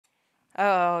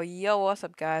Oh, yo, what's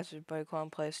up, guys? Everybody calling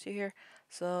Place 2 here.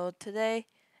 So, today,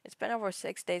 it's been over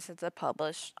 6 days since I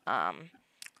published,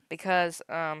 because,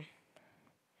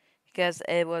 because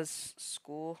it was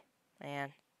school,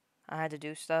 and I had to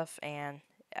do stuff, and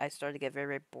I started to get very,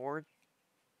 very bored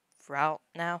throughout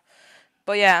now.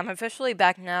 But yeah, I'm officially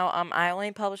back now. I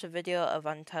only published a video of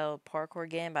Untitled Parkour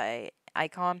Game by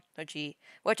Icon, which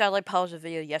I like published a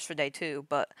video yesterday too,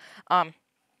 um,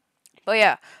 but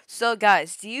yeah, so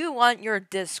guys, do you want your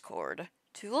Discord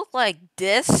to look like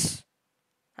this?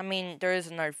 I mean, there is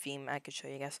another theme I could show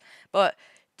you guys, but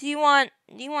do you want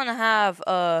to have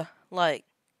like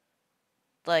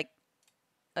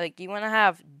do you want to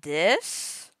have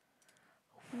this?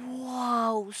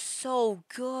 Whoa, so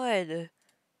good.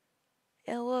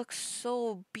 It looks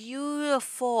so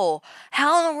beautiful.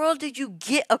 How in the world did you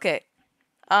get? Okay,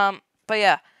 but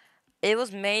yeah, it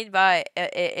was made by.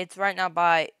 It's right now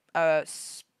by um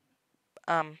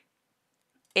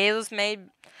It was made.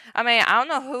 I mean, I don't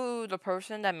know who the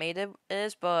person that made it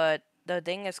is, but the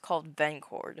thing is called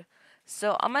VENCORD.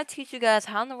 So I'm gonna teach you guys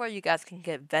how in the world you guys can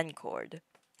get VENCORD.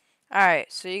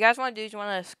 Alright, so you guys want to do is you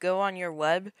want to go on your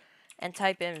web and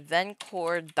type in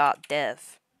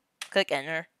vencord.dev. Click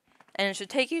enter. And it should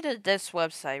take you to this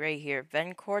website right here.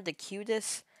 VENCORD, the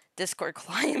cutest Discord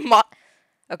client mod.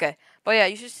 Okay, but yeah,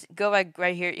 you should go like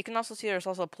right here. You can also see there's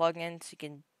also plugins. You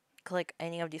can click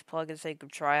any of these plugins that you can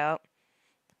try out.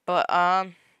 But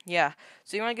yeah.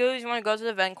 So you want to go to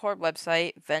the Vencord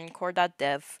website,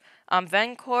 vencord.dev.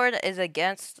 Vencord is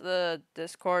against the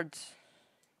Discord's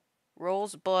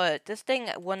rules, but this thing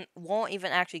won't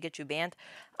even actually get you banned.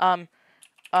 Um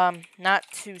not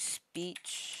to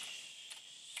speech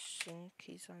sync.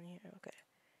 He's on here. Okay.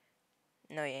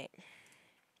 No, he ain't.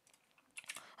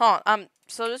 Hold on.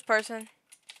 So this person.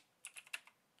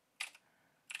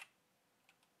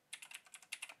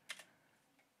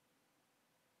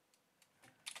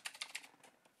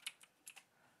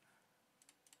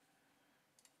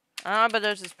 I don't know, but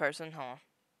there's this person. Hold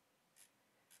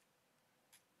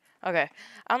on. Okay.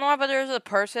 I don't know, but there's a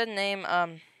person named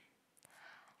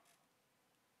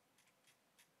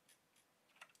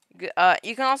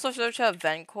you can also search up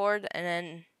Vencord and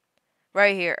then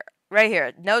right here,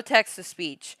 no text to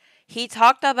speech. He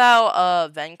talked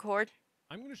about Vencord.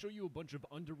 I'm going to show you a bunch of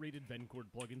underrated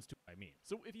VENCORD plugins to I mean.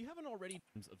 So if you haven't already,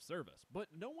 terms of service, but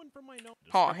no one from my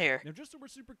knowledge. Hold on here. Now, just so we're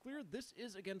super clear, this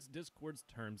is against Discord's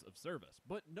terms of service,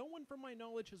 but no one from my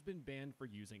knowledge has been banned for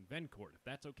using VENCORD. If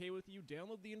that's okay with you,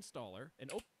 download the installer and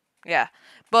open. Yeah,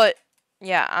 but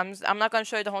yeah, I'm not gonna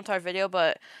show you the whole entire video,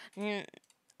 but no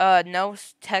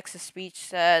text to speech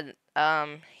said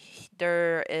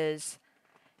there is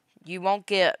you won't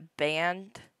get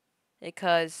banned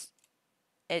because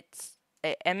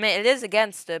I mean, it is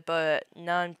against it, but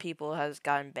none people has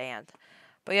gotten banned.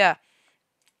 But yeah,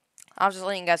 I was just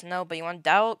letting you guys know. But you want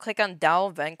to click on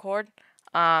download Vencord.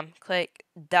 Click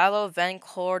download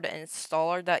Vencord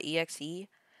installer.exe.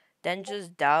 Then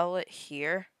just download it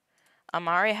here. I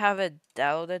already have it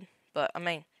downloaded, but I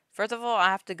mean, first of all, I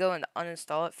have to go and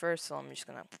uninstall it first. So I'm just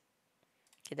gonna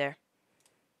get there.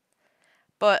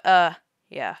 But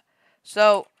yeah.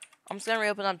 So I'm just gonna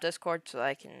reopen up Discord so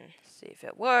I can see if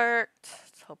it worked.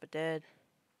 Let's hope it did.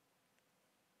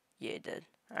 Yeah, it did.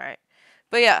 Alright.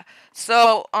 But yeah,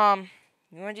 so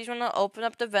you just want to open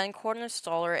up the VENCORD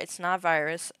installer. It's not a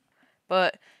virus,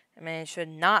 but I mean it should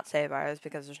not say virus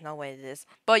because there's no way it is.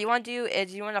 But you want to do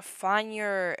is you want to find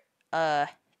your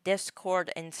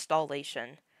Discord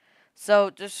installation. So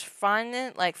just find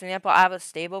it. Like for example, I have a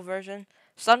stable version.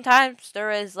 Sometimes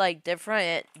there is like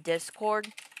different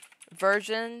Discord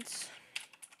versions.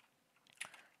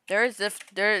 There is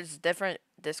different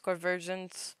Discord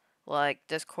versions like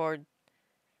Discord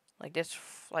like this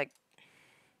Yo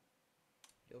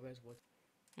guys, what?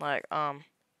 like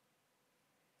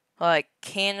like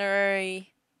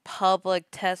canary, public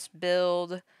test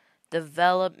build,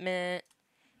 development,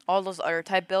 all those other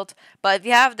type builds. But if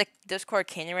you have the Discord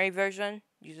canary version,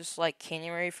 you just like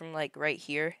canary from like right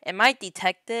here. It might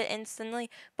detect it instantly,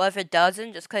 but if it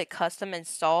doesn't, just click custom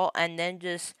install and then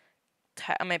just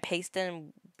paste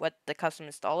in what the custom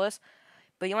install is.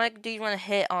 But you want to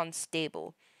hit on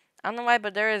stable. I don't know why,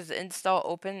 but there is install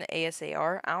open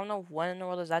ASAR. I don't know what in the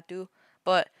world does that do,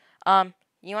 but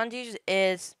you want to use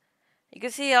is you can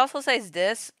see it also says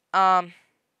this and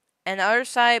other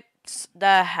sites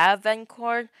that have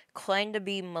Vencord claim to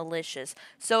be malicious.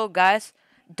 So guys,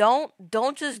 don't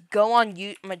just go on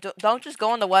don't just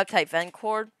go on the website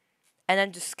Vencord and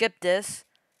then just skip this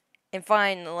and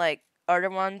find like other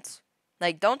ones.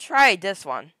 Like don't try this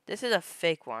one. This is a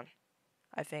fake one,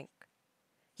 I think.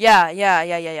 Yeah.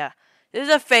 This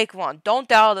is a fake one. Don't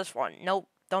download this one. Nope.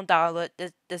 Don't download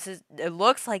it. This is. It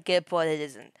looks like it, but it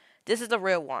isn't. This is the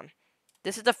real one.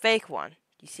 This is the fake one.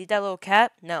 You see that little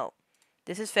cat? No.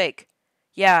 This is fake.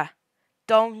 Yeah.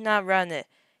 Don't not run it.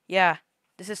 Yeah.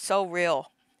 This is so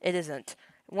real. It isn't.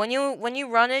 When you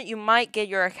run it, you might get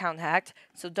your account hacked.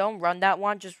 So don't run that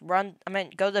one. Just run.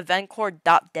 Go to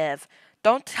vencord.dev.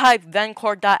 Don't type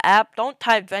vencord.app. Don't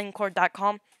type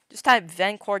vencord.com. Just type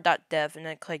vencord.dev and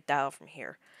then click dial from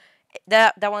here.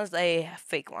 That one's a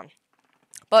fake one,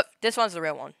 but this one's the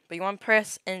real one. But you want to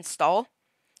press install,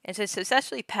 and it says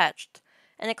successfully patched,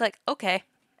 and then click OK,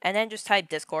 and then just type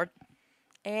Discord.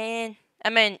 And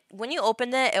when you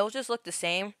open it, it'll just look the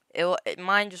same.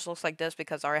 Mine just looks like this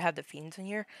because I already have the themes in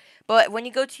here. But when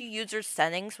you go to user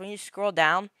settings, when you scroll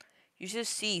down, you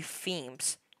just see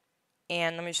themes.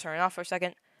 And let me just turn it off for a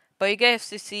second. But you guys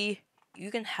to see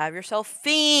you can have yourself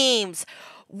themes.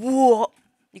 Whoa!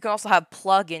 You can also have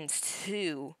plugins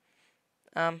too.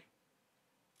 Yeah,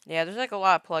 there's like a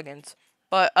lot of plugins.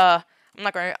 But I'm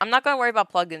not gonna worry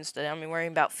about plugins today. I'm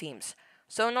worrying about themes.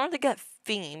 So in order to get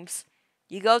themes,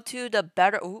 you go to the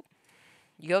better.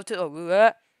 You go to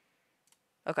the.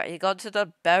 Okay, you go to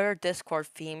the Better Discord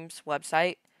Themes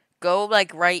website. Go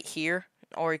like right here,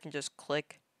 or you can just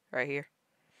click right here.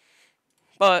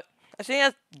 But as soon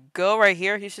as you go right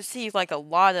here, you should see like a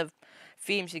lot of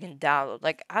themes you can download.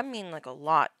 Like like a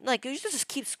lot. Like you just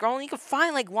keep scrolling, you can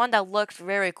find like one that looks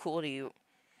very cool to you,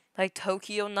 like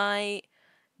Tokyo Night,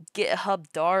 GitHub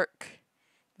Dark,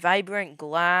 Vibrant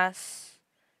Glass,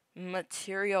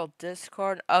 Material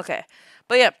Discord. Okay,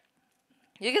 but yeah.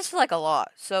 You can select a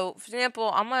lot. So, for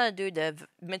example, I'm going to do the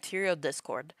Material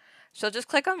Discord. So, just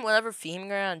click on whatever theme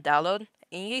you're going to download.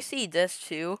 And you see this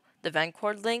too, the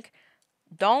VENCORD link.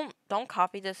 Don't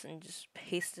copy this and just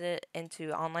paste it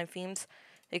into online themes.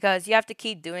 Because you have to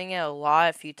keep doing it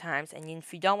a few times. And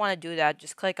if you don't want to do that,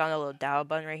 just click on the little download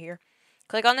button right here.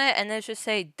 Click on it and then it should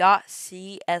say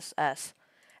 .css.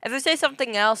 If it says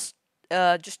something else,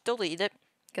 just delete it.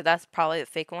 Because that's probably a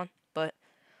fake one. But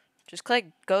just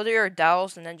go to your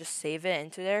DAWs and then just save it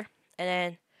into there. And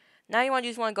then now you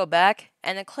just want to go back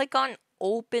and then click on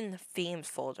Open Themes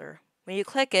folder. When you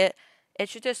click it, it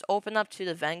should just open up to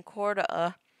the VENCORD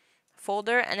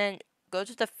folder and then go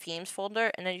to the Themes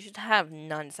folder and then you should have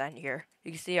none signed here.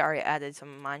 You can see I already added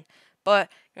some of mine. But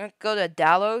you're going to go to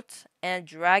Downloads and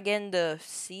drag in the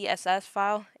CSS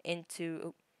file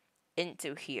into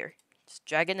here. Just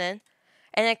drag it in.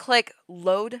 And then click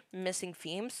Load Missing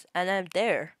Themes and then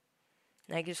there.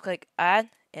 And I can just click add,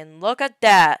 and look at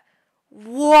that.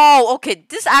 Whoa, okay,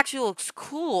 this actually looks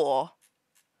cool.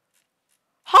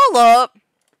 Hold up.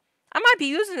 I might be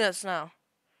using this now.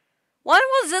 Why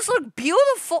does this look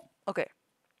beautiful? Okay.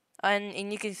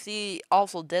 And you can see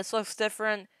also this looks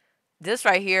different. This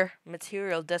right here,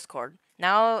 Material Discord.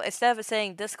 Now, instead of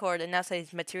saying Discord, it now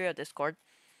says Material Discord.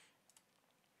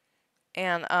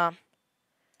 And,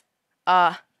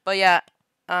 but yeah,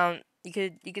 you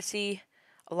could see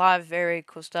a lot of very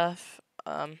cool stuff.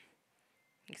 You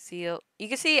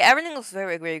can see everything looks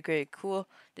very, very, very cool.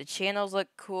 The channels look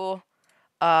cool.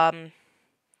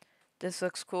 This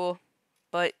looks cool.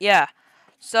 But yeah,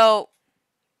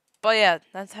 but yeah,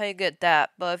 that's how you get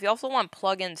that. But if you also want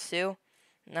plugins too,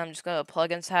 and I'm just going to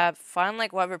plugins tab. Find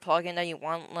like whatever plugin that you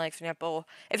want. Like for example,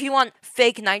 if you want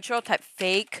fake nitro, type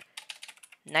fake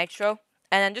nitro,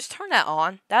 and then just turn that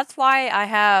on. That's why I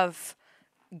have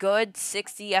good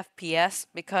 60 FPS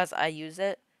because I use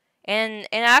it. And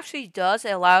it actually does.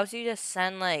 It allows you to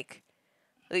send like,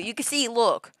 you can see.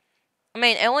 Look,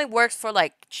 it only works for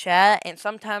like chat and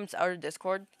sometimes other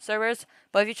Discord servers.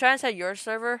 But if you try to set your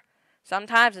server,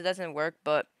 sometimes it doesn't work.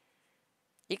 But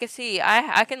you can see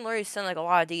I can literally send like a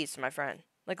lot of these to my friend.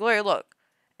 Like literally, look,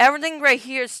 everything right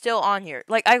here is still on here.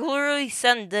 Like I literally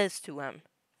send this to him.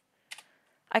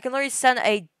 I can literally send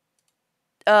a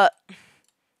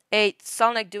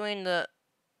Sonic doing the,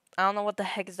 I don't know what the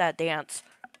heck is that dance.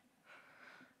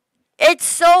 It's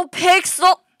so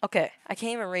pixel. Okay, I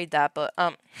can't even read that, but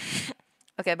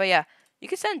okay, but yeah, you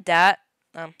can send that.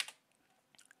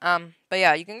 But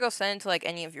yeah, you can go send it to like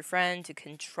any of your friends to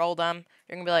control them.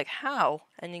 You're gonna be like, how?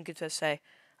 And you can just say,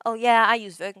 oh yeah, I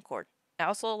use VENCORD. I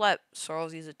also let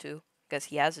Sorrels use it too, because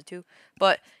he has it too.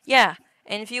 But yeah,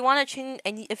 and if you want to change,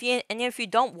 and if you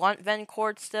don't want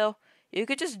VENCORD still, you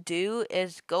could just do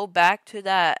is go back to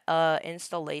that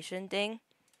installation thing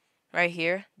right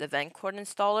here, the VENCORD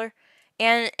installer.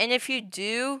 And if you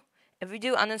do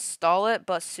uninstall it,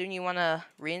 but soon you want to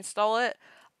reinstall it,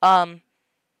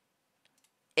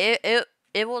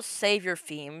 it will save your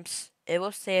themes. It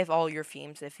will save all your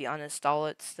themes if you uninstall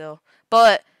it still.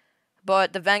 But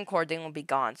the VENCORD thing will be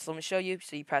gone. So let me show you.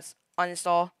 So you press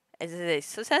uninstall. It is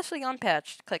successfully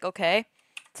unpatched. Click OK.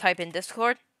 Type in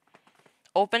Discord.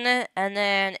 Open it, and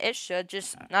then it should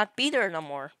just not be there no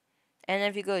more. And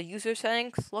if you go to user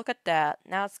settings, look at that.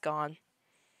 Now it's gone.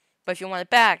 But if you want it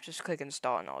back, just click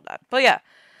install and all that. But yeah,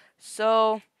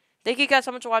 so thank you guys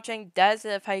so much for watching. That is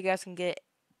it of how you guys can get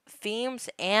themes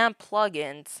and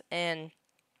plugins. And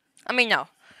I mean, no,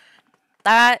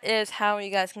 that is how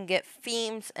you guys can get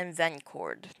themes and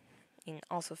VENCORD. And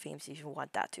also themes if you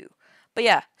want that too. But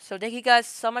yeah, so thank you guys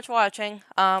so much for watching.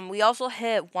 We also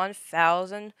hit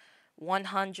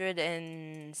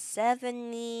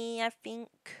 1,170, I think.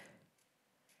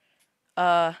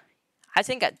 I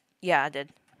think I did.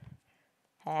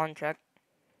 Hold on, check.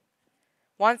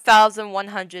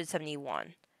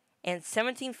 1,171 and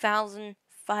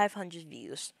 17,500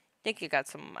 views. Thank you guys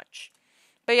so much.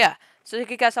 But yeah, so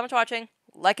thank you guys so much for watching.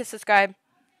 Like and subscribe.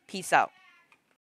 Peace out.